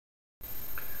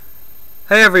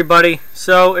Hey everybody,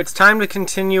 so it's time to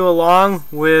continue along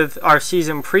with our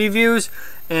season previews,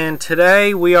 and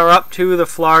today we are up to the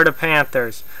Florida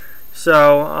Panthers.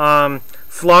 So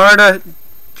Florida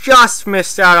just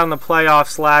missed out on the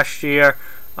playoffs last year,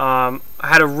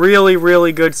 had a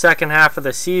really good second half of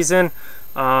the season,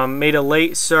 made a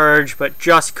late surge but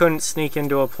just couldn't sneak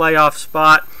into a playoff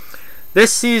spot.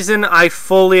 This season I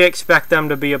fully expect them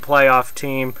to be a playoff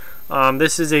team.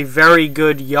 This is a very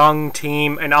good young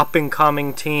team, an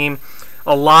up-and-coming team,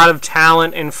 a lot of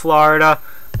talent in Florida.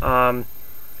 I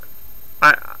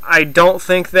don't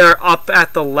think they're up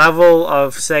at the level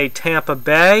of, say, Tampa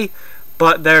Bay,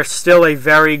 but they're still a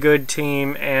very good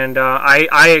team, and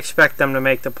I expect them to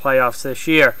make the playoffs this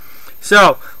year.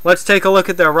 So, let's take a look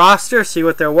at their roster, see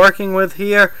what they're working with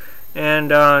here, and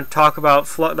talk about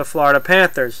the Florida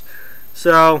Panthers.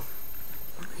 So,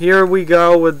 here we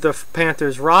go with the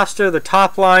Panthers roster. The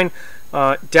top line,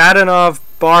 Dadonov,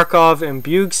 Barkov, and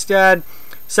Bugstad.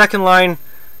 Second line,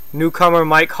 newcomer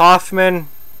Mike Hoffman,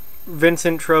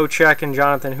 Vincent Trocheck, and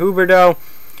Jonathan Huberdeau.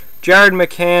 Jared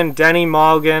McCann, Denny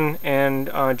Malgin, and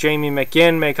Jamie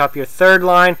McGinn make up your third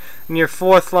line. And your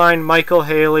fourth line, Michael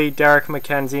Haley, Derek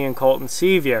McKenzie, and Colton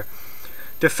Sevier.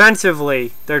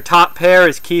 Defensively, their top pair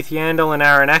is Keith Yandel and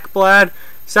Aaron Ekblad.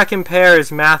 Second pair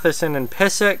is Matheson and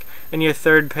Pissick, and your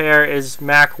third pair is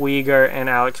Mac Weegar and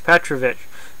Alex Petrovich.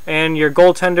 And your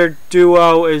goaltender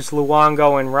duo is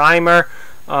Luongo and Reimer.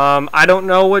 I don't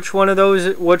know which one of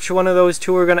those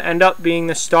two are going to end up being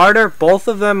the starter. Both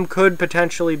of them could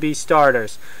potentially be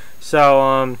starters.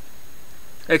 So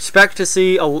expect to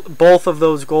see both of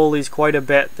those goalies quite a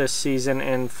bit this season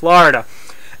in Florida.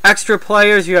 Extra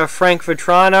players, you have Frank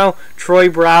Vetrano, Troy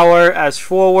Brouwer as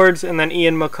forwards, and then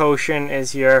Ian McCoshen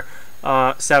is your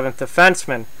seventh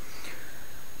defenseman.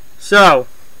 So,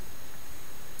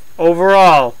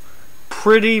 overall,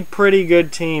 pretty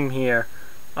good team here.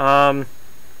 I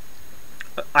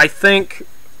think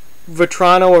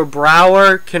Vetrano or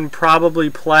Brouwer can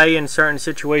probably play in certain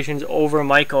situations over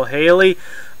Michael Haley.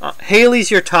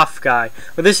 Haley's your tough guy,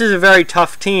 but this is a very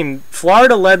tough team.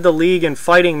 Florida led the league in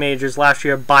fighting majors last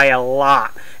year by a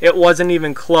lot. It wasn't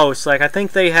even close. I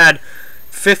think they had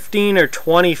 15 or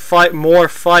 20 more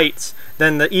fights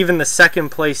than even the second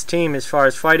place team as far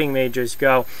as fighting majors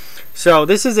go. So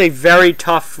this is a very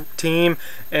tough team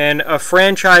and a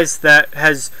franchise that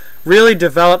has really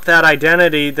developed that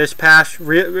identity this past.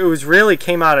 It really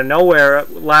came out of nowhere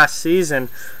last season.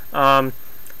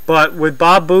 But with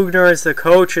Bob Bugner as the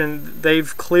coach, and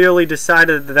they've clearly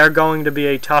decided that they're going to be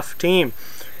a tough team.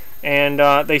 And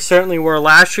they certainly were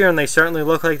last year, and they certainly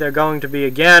look like they're going to be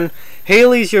again.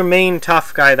 Haley's your main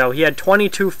tough guy, though. He had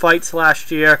 22 fights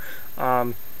last year,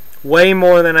 way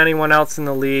more than anyone else in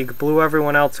the league, blew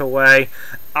everyone else away.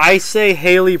 I say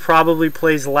Haley probably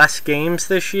plays less games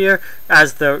this year,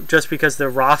 just because the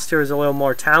roster is a little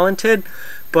more talented.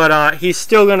 But he's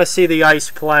still going to see the ice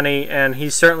plenty, and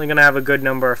he's certainly going to have a good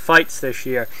number of fights this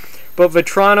year. But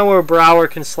Vetrano or Brouwer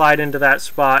can slide into that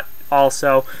spot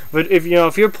also. But if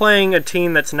you're playing a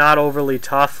team that's not overly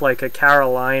tough, like a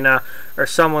Carolina or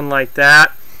someone like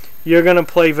that, you're going to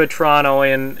play Vetrano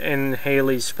in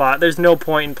Haley's spot. There's no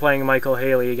point in playing Michael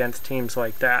Haley against teams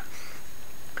like that.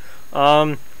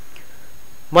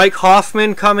 Mike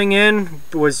Hoffman coming in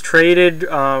was traded,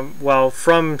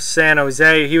 from San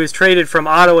Jose. He was traded from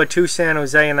Ottawa to San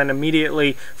Jose and then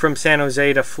immediately from San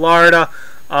Jose to Florida.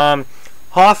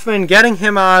 Hoffman,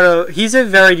 he's a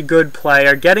very good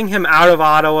player. Getting him out of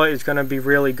Ottawa is going to be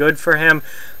really good for him.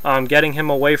 Getting him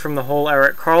away from the whole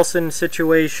Erik Karlsson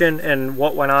situation and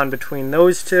what went on between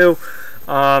those two.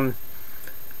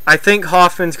 I think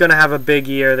Hoffman's going to have a big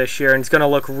year this year, and he's going to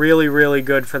look really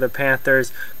good for the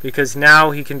Panthers because now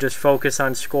he can just focus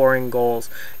on scoring goals.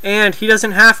 And he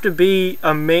doesn't have to be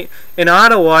in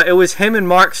Ottawa, it was him and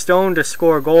Mark Stone to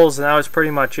score goals, and that was pretty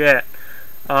much it.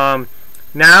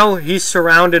 Now he's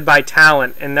surrounded by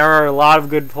talent, and there are a lot of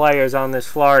good players on this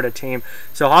Florida team.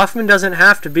 So Hoffman doesn't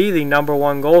have to be the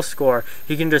 #1 goal scorer.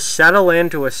 He can just settle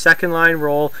into a second-line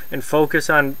role and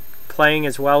focus on playing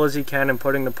as well as he can and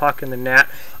putting the puck in the net.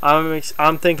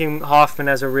 I'm thinking Hoffman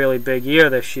has a really big year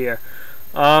this year.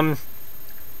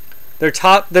 Their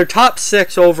top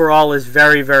six overall is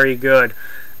very good,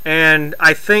 and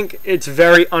I think it's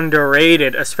very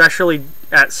underrated, especially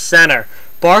at center.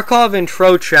 Barkov and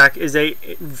Trocheck is a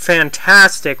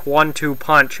fantastic 1-2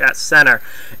 punch at center,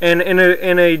 and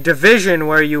in a division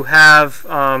where you have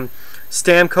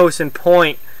Stamkos and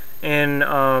Point in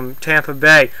Tampa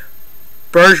Bay,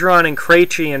 Bergeron and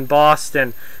Krejci in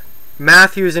Boston,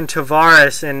 Matthews and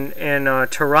Tavares in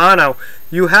Toronto,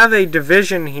 you have a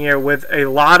division here with a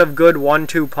lot of good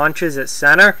 1-2 punches at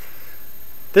center.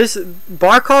 this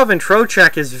Barkov and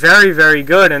Trocheck is very, very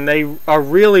good, and they are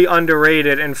really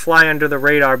underrated and fly under the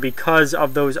radar because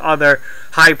of those other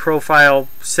high-profile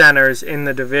centers in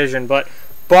the division. But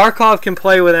Barkov can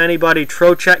play with anybody.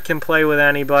 Trocheck can play with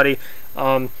anybody.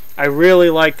 I really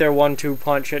like their 1-2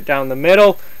 punch down the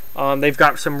middle. They've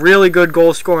got some really good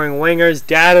goal-scoring wingers.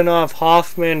 Dadonov,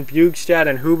 Hoffman, Bjugstad,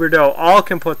 and Huberdeau all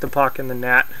can put the puck in the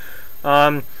net.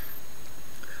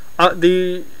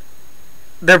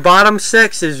 Their bottom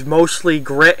six is mostly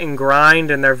grit and grind,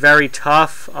 and they're very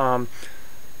tough.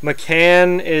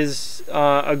 McCann is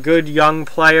a good young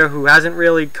player who hasn't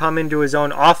really come into his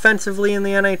own offensively in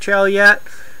the NHL yet,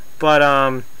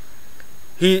 but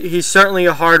he's certainly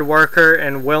a hard worker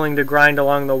and willing to grind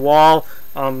along the wall.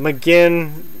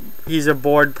 McGinn, he's a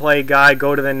board play guy,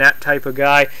 go to the net type of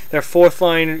guy. Their fourth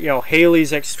line,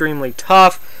 Haley's extremely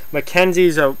tough.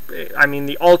 McKenzie's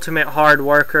the ultimate hard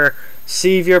worker.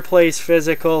 Sevier plays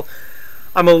physical.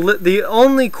 The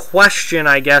only question,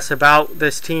 I guess, about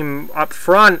this team up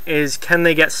front is, can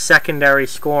they get secondary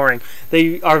scoring?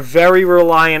 They are very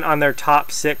reliant on their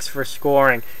top six for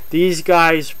scoring. These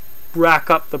guys rack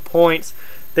up the points.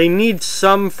 They need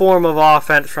some form of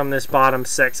offense from this bottom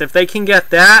six. If they can get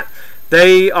that,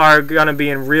 they are going to be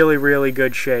in really, really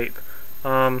good shape.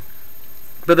 But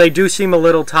they do seem a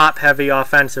little top-heavy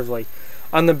offensively.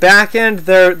 On the back end,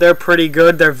 they're pretty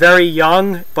good. They're very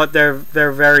young, but they're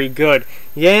very good.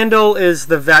 Yandel is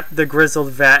the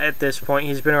grizzled vet at this point.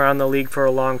 He's been around the league for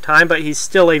a long time, but he's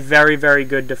still a very, very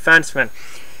good defenseman.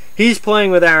 He's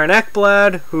playing with Aaron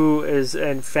Ekblad, who is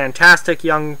a fantastic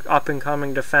young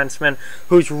up-and-coming defenseman,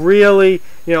 who's really,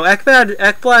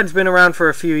 Ekblad's been around for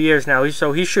a few years now,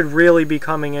 so he should really be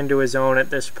coming into his own at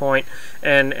this point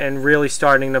and really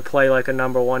starting to play like a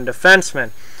number one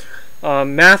defenseman.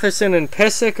 Matheson and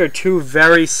Pissick are two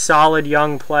very solid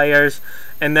young players,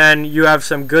 and then you have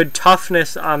some good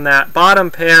toughness on that bottom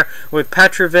pair with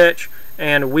Petrovic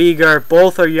and Uyghur.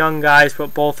 Both are young guys,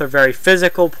 but both are very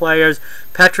physical players.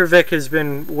 Petrovic has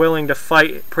been willing to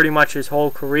fight pretty much his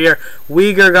whole career.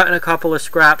 Uyghur got in a couple of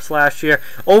scraps last year.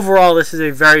 Overall, this is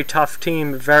a very tough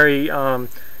team, very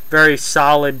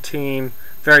solid team,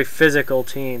 very physical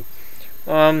team.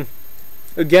 Again,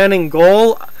 in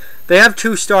goal, they have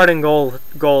two starting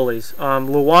goalies.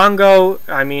 Luongo,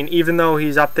 even though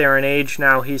he's up there in age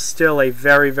now, he's still a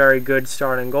very, very good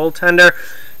starting goaltender.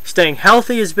 Staying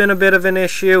healthy has been a bit of an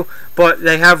issue, but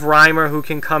they have Reimer who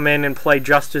can come in and play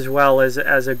just as well as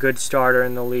a good starter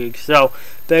in the league. So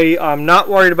I'm not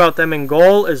worried about them in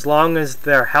goal as long as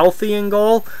they're healthy in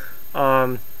goal.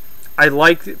 I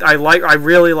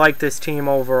really like this team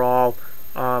overall.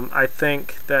 I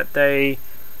think that they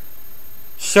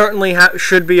certainly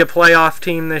should be a playoff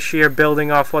team this year, building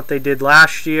off what they did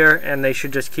last year, and they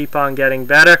should just keep on getting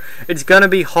better. It's going to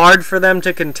be hard for them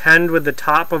to contend with the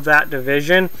top of that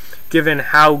division, given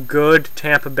how good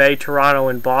Tampa Bay, Toronto,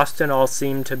 and Boston all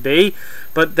seem to be,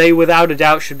 but they without a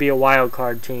doubt should be a wild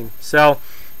card team. So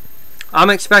I'm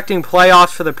expecting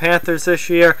playoffs for the Panthers this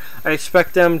year. I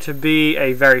expect them to be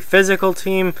a very physical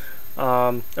team,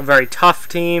 a very tough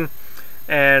team,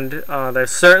 and they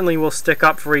certainly will stick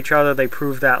up for each other. They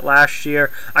proved that last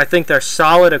year. I think they're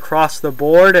solid across the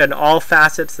board in all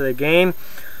facets of the game.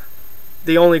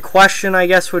 The only question, I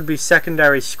guess, would be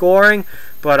secondary scoring,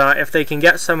 but if they can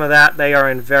get some of that, they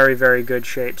are in very, very good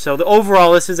shape. So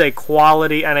overall, this is a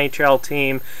quality NHL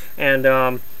team, and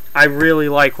I really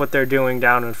like what they're doing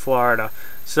down in Florida.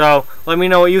 So let me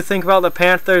know what you think about the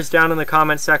Panthers down in the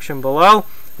comment section below.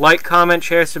 Like, comment,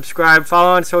 share, subscribe,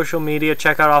 follow on social media,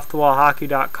 check out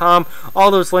offthewallhockey.com.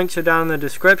 All those links are down in the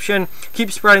description.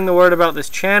 Keep spreading the word about this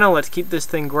channel. Let's keep this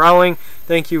thing growing.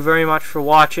 Thank you very much for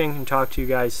watching, and talk to you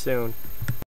guys soon.